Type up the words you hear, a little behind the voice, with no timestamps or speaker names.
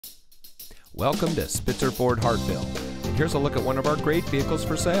Welcome to Spitzer Ford Hartville, and here's a look at one of our great vehicles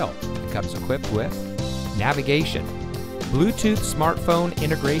for sale. It comes equipped with navigation, Bluetooth smartphone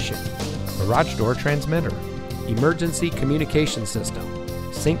integration, garage door transmitter, emergency communication system,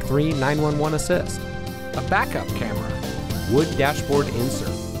 Sync 3 911 assist, a backup camera, wood dashboard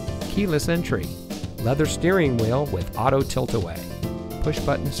insert, keyless entry, leather steering wheel with auto tilt-away,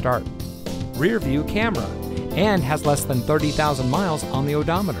 push-button start, rear view camera, and has less than 30,000 miles on the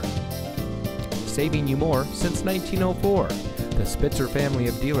odometer. Saving you more since 1904. The Spitzer family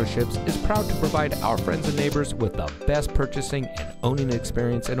of dealerships is proud to provide our friends and neighbors with the best purchasing and owning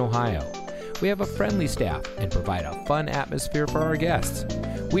experience in Ohio. We have a friendly staff and provide a fun atmosphere for our guests.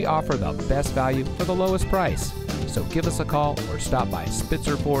 We offer the best value for the lowest price. So give us a call or stop by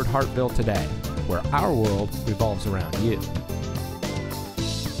Spitzer Ford Hartville today, where our world revolves around you.